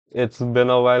It's been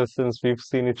a while since we've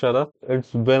seen each other.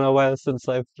 It's been a while since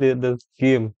I played this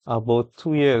game. About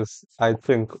 2 years, I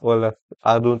think, or less.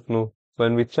 I don't know.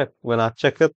 When I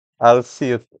check it, I'll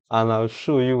see it and I'll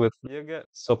show you it. You get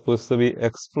supposed to be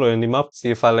exploring the map,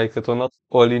 see if I like it or not.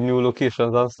 All the new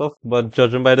locations and stuff. But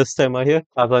judging by this time I hear,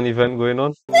 has an event going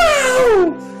on.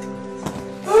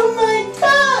 Oh my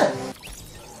god!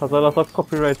 Has a lot of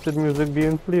copyrighted music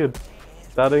being played.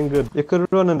 That ain't good. You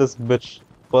could run in this bitch,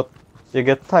 but you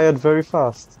get tired very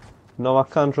fast. Now I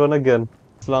can't run again.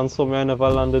 It's land somewhere I never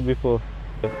landed before.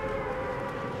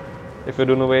 If you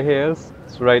don't know where here is,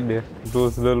 it's right there.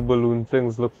 Those little balloon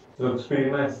things looks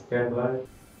pretty nice, can't lie.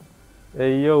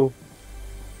 Hey yo,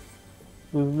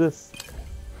 who's this?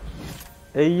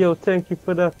 Hey yo, thank you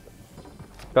for that.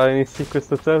 Got any secrets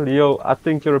to tell? Yo, I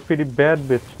think you're a pretty bad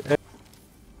bitch.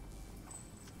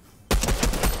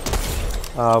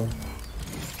 Um,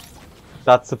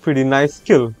 that's a pretty nice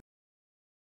kill.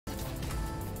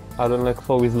 I don't like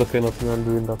how he's looking at me and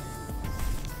doing that.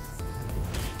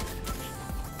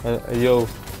 Yo.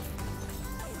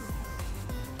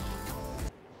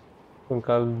 I think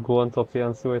I'll go on top here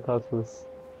and see what it has first.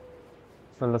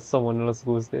 Unless someone else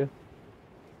goes there.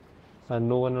 And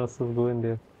no one else is going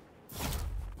there.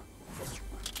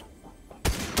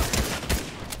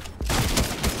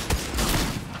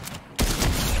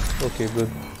 Okay, good.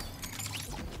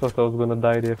 Thought I was gonna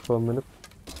die there for a minute.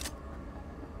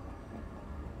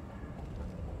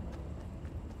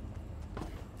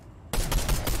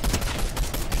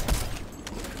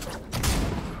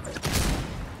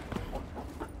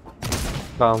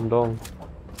 Calm down.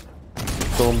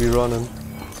 Don't be running.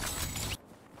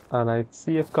 And I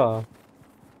see a car.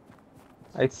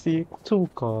 I see two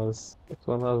cars. This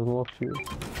one has more fuel.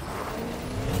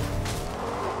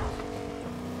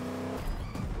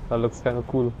 That looks kinda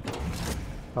cool.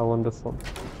 I want this one.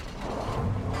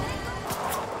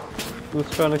 Who's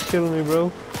trying to kill me,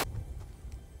 bro?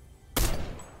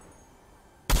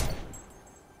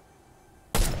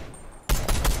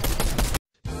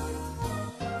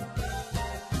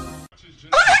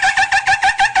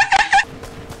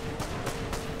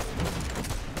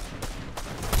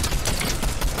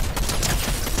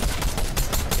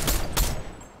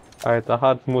 Alright, I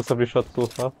had most of the shots so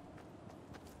far.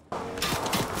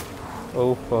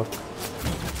 Oh fuck.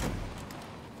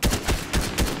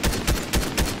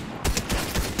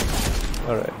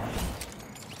 Alright.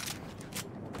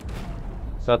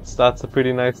 That's a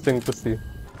pretty nice thing to see.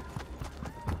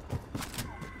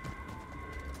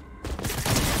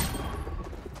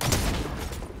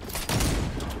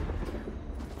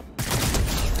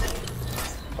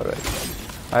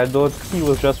 Alright. I thought he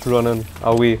was just running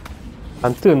away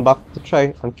and turned back to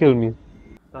try and kill me.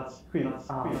 That's pretty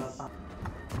ass.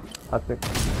 I think.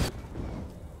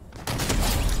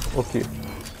 Okay.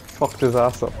 Fucked his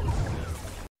ass up.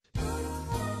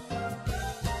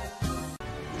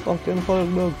 Fucking hell,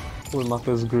 dog. Whole map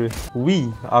is grey.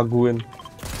 We are going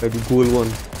like the gold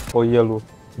one or yellow,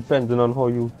 depending on how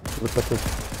you look at it.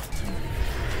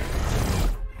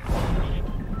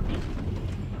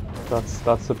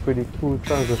 That's a pretty cool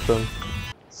transition.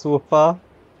 So far,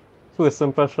 first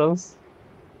impressions.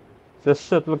 This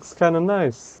shit looks kinda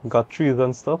nice. Got trees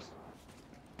and stuff.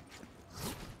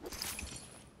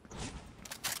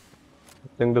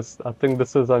 I think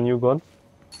this is a new gun.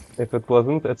 If it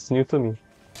wasn't, it's new to me.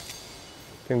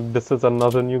 I think this is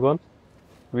another new gun.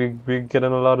 We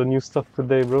getting a lot of new stuff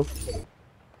today, bro.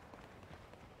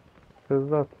 What is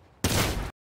that?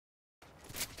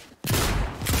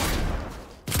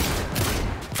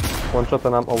 One shot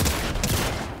and I'm out.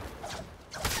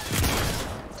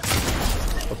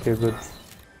 Okay, good.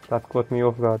 That caught me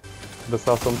off guard. This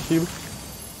has some shield.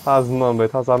 Has none, but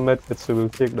it has a medkit, so we'll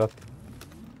take that.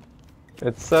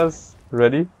 It says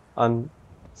ready and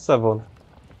 7.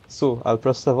 So I'll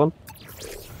press 7.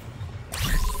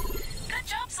 Good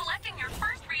job selecting your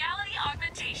first reality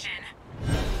augmentation.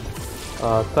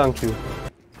 Thank you.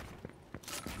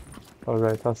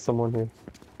 Alright, there's someone here.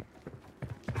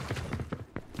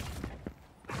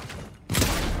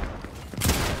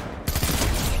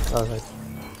 Alright.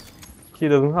 He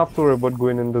doesn't have to worry about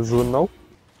going in the zone now.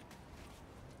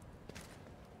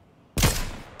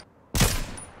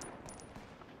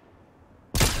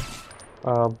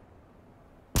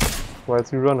 Why is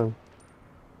he running?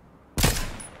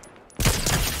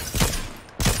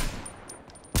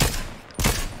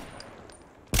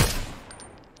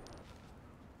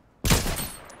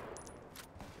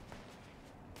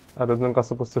 I don't think I'm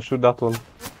supposed to shoot that one,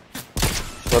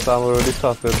 but I'm already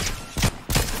started.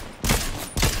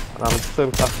 And I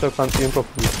still can't aim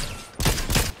properly.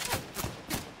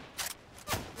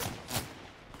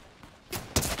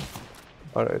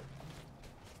 Alright,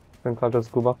 think I'll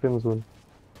just go back in zone.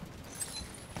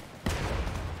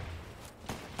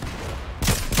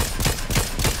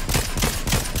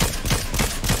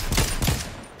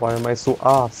 Why am I so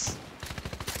ass?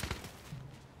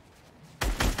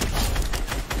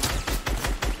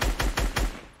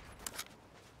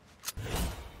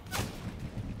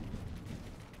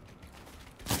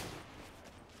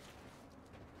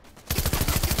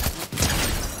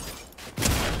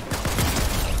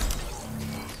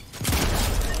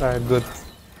 Alright, good.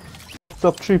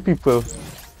 Top 3 people,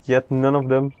 yet none of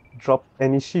them dropped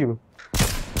any shield.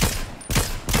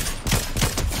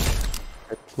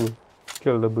 Right, cool.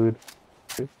 Kill the bird.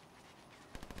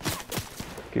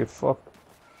 Okay, fuck.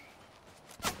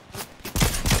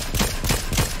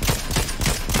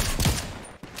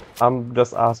 I'm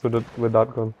just ass with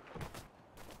that gun.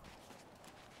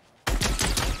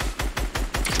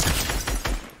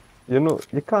 You know,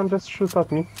 you can't just shoot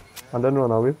at me and then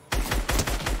run away.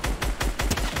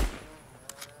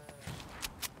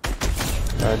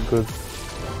 Alright, good.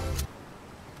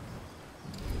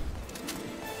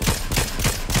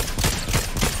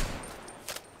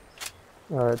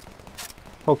 Alright.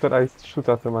 How could I shoot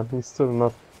at him and he still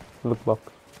not look back?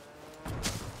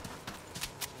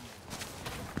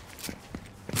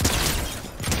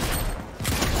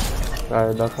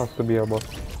 Alright, that has to be a bot.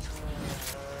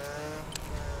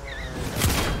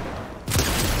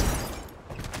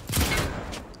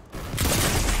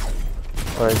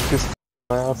 Alright, just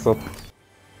my ass up.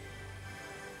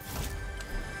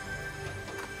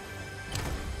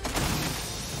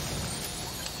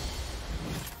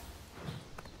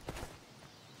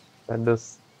 And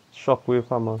this shockwave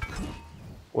hammer.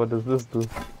 What does this do?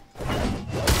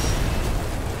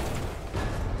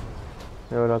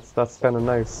 Yeah, that's kind of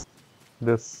nice.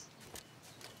 This,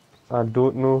 I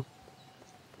don't know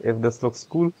if this looks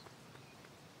cool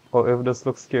or if this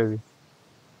looks scary.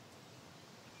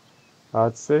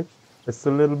 I'd say it's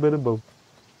a little bit of both.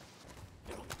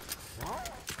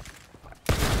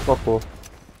 Fuck off.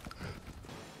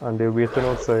 And they're waiting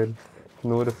outside.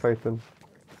 No, they're fighting.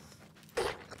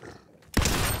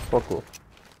 Fuck off.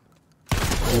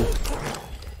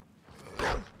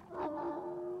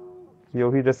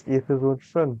 Yo, he just ate his own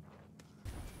friend.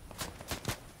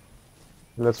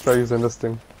 Let's try using this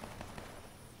thing.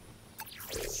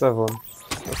 7.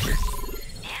 Okay.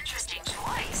 Interesting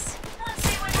choice. Let's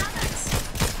see what happens.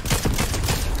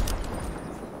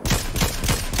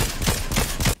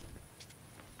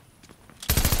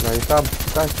 Now you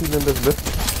can't heal in this bit.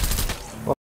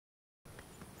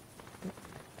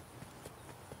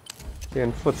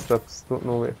 Hearing footsteps, don't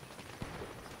know where.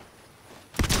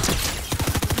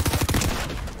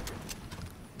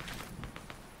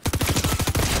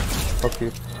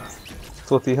 Okay.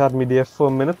 Thought he had me there for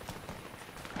a minute.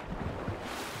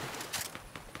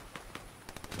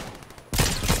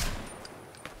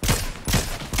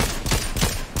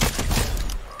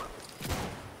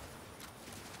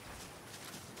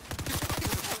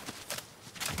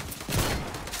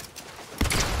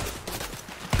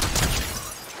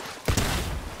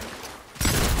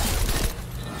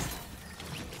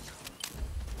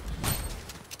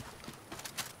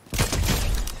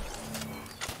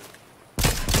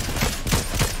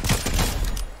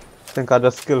 I think I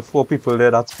just killed 4 people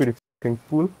there, that's pretty fucking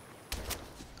cool.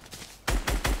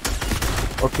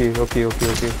 Okay. That's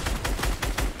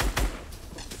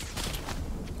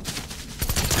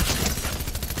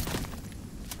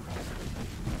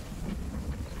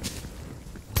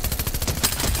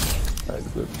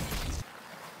good.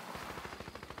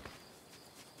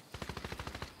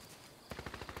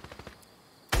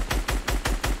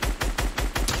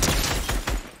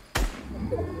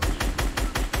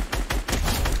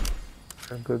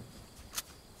 That's good.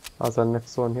 How's the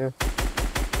next one here?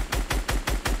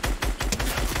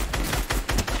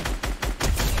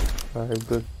 Alright,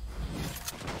 good.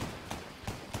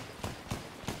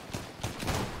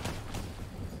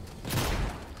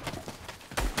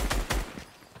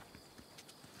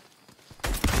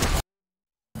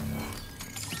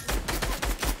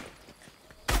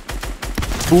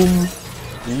 Boom!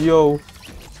 Yo!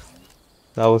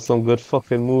 That was some good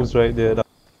fucking moves right there.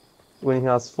 When he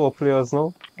has 4 players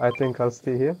now, I think I'll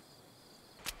stay here.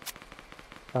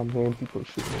 I'm hearing people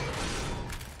shooting.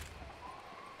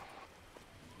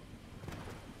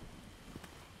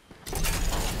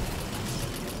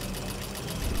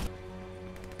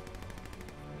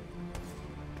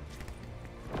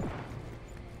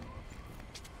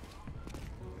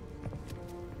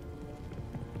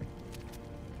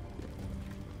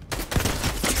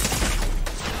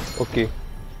 Okay.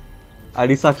 At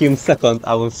least I came second.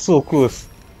 I was so close.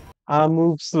 I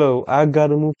move slow. I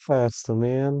gotta move faster,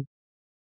 man.